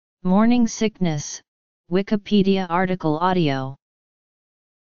Morning sickness, Wikipedia article audio.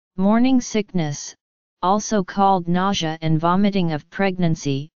 Morning sickness, also called nausea and vomiting of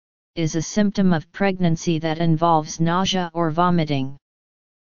pregnancy, is a symptom of pregnancy that involves nausea or vomiting.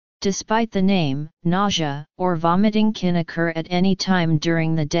 Despite the name, nausea or vomiting can occur at any time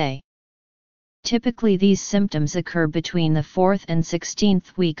during the day. Typically these symptoms occur between the 4th and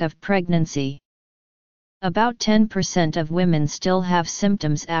 16th week of pregnancy. About 10% of women still have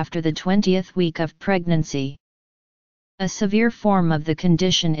symptoms after the 20th week of pregnancy. A severe form of the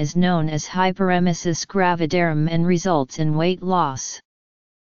condition is known as hyperemesis gravidarum and results in weight loss.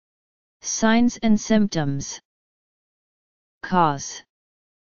 Signs and symptoms. Cause.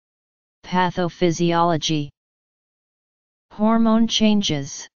 Pathophysiology. Hormone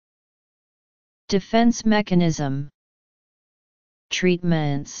changes. Defense mechanism.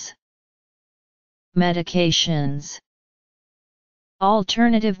 Treatments. Medications.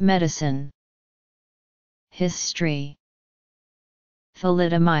 Alternative medicine. History.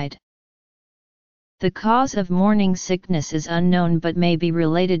 Thalidomide. The cause of morning sickness is unknown but may be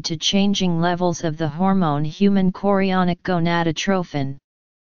related to changing levels of the hormone human chorionic gonadotrophin.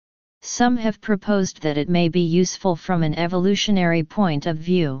 Some have proposed that it may be useful from an evolutionary point of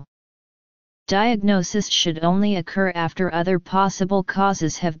view. Diagnosis should only occur after other possible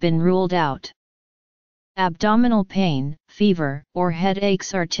causes have been ruled out. Abdominal pain, fever, or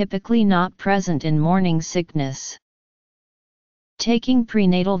headaches are typically not present in morning sickness. Taking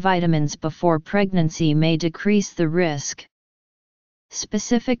prenatal vitamins before pregnancy may decrease the risk.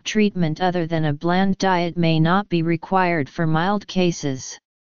 Specific treatment other than a bland diet may not be required for mild cases.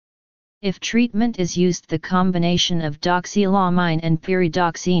 If treatment is used, the combination of doxylamine and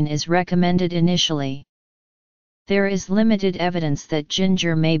pyridoxine is recommended initially. There is limited evidence that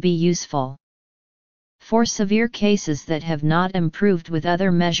ginger may be useful. For severe cases that have not improved with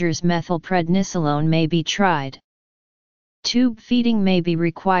other measures, methylprednisolone may be tried. Tube feeding may be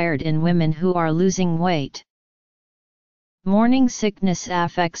required in women who are losing weight. Morning sickness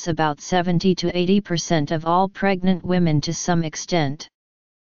affects about 70 to 80% of all pregnant women to some extent.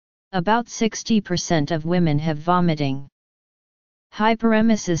 About 60% of women have vomiting.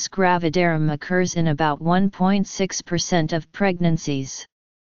 Hyperemesis gravidarum occurs in about 1.6% of pregnancies.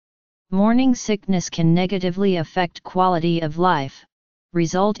 Morning sickness can negatively affect quality of life,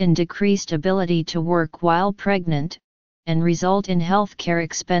 result in decreased ability to work while pregnant, and result in healthcare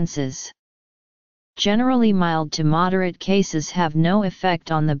expenses. Generally mild to moderate cases have no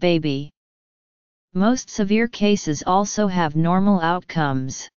effect on the baby. Most severe cases also have normal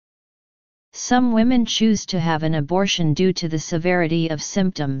outcomes. Some women choose to have an abortion due to the severity of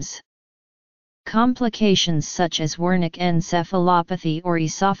symptoms. Complications such as Wernicke encephalopathy or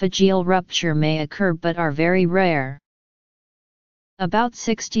esophageal rupture may occur but are very rare. About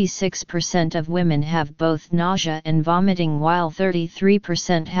 66% of women have both nausea and vomiting while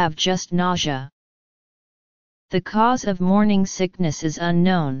 33% have just nausea. The cause of morning sickness is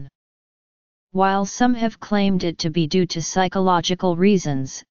unknown. While some have claimed it to be due to psychological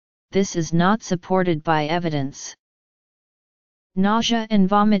reasons, this is not supported by evidence. Nausea and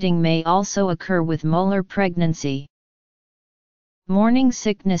vomiting may also occur with molar pregnancy. Morning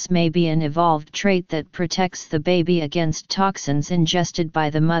sickness may be an evolved trait that protects the baby against toxins ingested by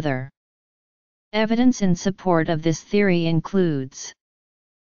the mother. Evidence in support of this theory includes: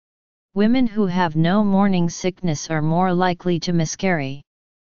 women who have no morning sickness are more likely to miscarry.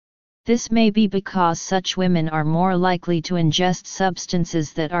 This may be because such women are more likely to ingest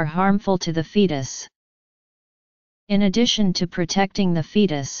substances that are harmful to the fetus. In addition to protecting the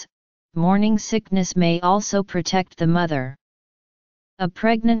fetus, morning sickness may also protect the mother. A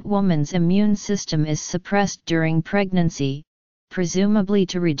pregnant woman's immune system is suppressed during pregnancy, presumably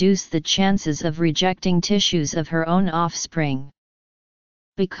to reduce the chances of rejecting tissues of her own offspring.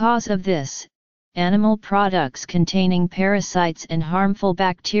 Because of this, animal products containing parasites and harmful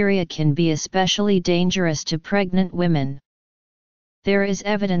bacteria can be especially dangerous to pregnant women. There is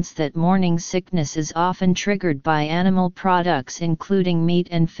evidence that morning sickness is often triggered by animal products including meat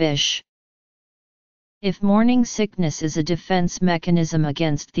and fish. If morning sickness is a defense mechanism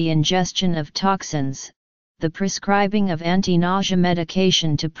against the ingestion of toxins, the prescribing of anti-nausea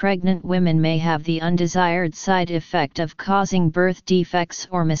medication to pregnant women may have the undesired side effect of causing birth defects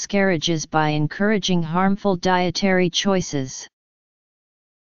or miscarriages by encouraging harmful dietary choices.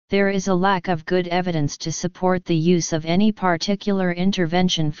 There is a lack of good evidence to support the use of any particular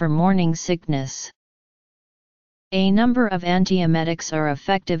intervention for morning sickness. A number of antiemetics are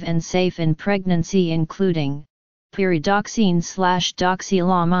effective and safe in pregnancy, including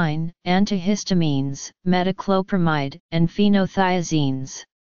pyridoxine/doxylamine, antihistamines, metoclopramide, and phenothiazines.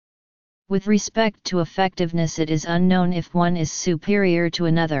 With respect to effectiveness, it is unknown if one is superior to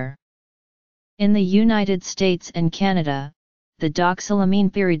another. In the United States and Canada, the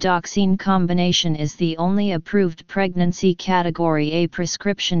doxylamine-pyridoxine combination is the only approved pregnancy Category A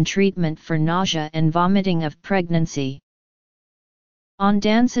prescription treatment for nausea and vomiting of pregnancy.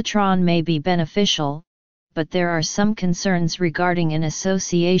 Ondansetron may be beneficial, but there are some concerns regarding an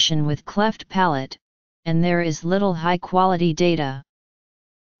association with cleft palate, and there is little high-quality data.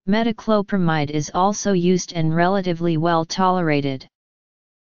 Metoclopramide is also used and relatively well tolerated.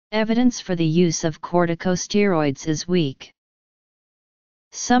 Evidence for the use of corticosteroids is weak.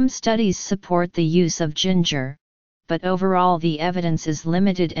 Some studies support the use of ginger, but overall the evidence is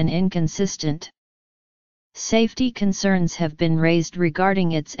limited and inconsistent. Safety concerns have been raised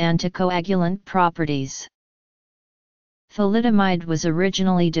regarding its anticoagulant properties. Thalidomide was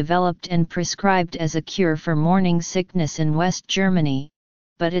originally developed and prescribed as a cure for morning sickness in West Germany,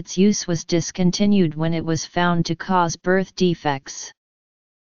 but its use was discontinued when it was found to cause birth defects.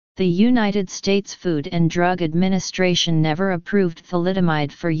 The United States Food and Drug Administration never approved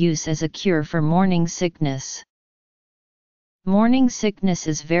thalidomide for use as a cure for morning sickness. Morning sickness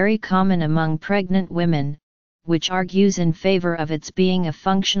is very common among pregnant women, which argues in favor of its being a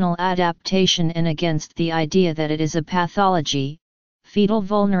functional adaptation and against the idea that it is a pathology. Fetal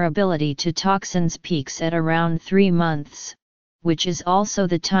vulnerability to toxins peaks at around 3 months, which is also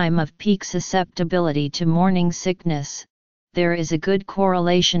the time of peak susceptibility to morning sickness. There is a good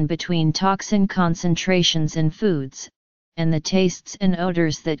correlation between toxin concentrations in foods, and the tastes and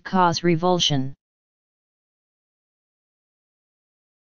odors that cause revulsion.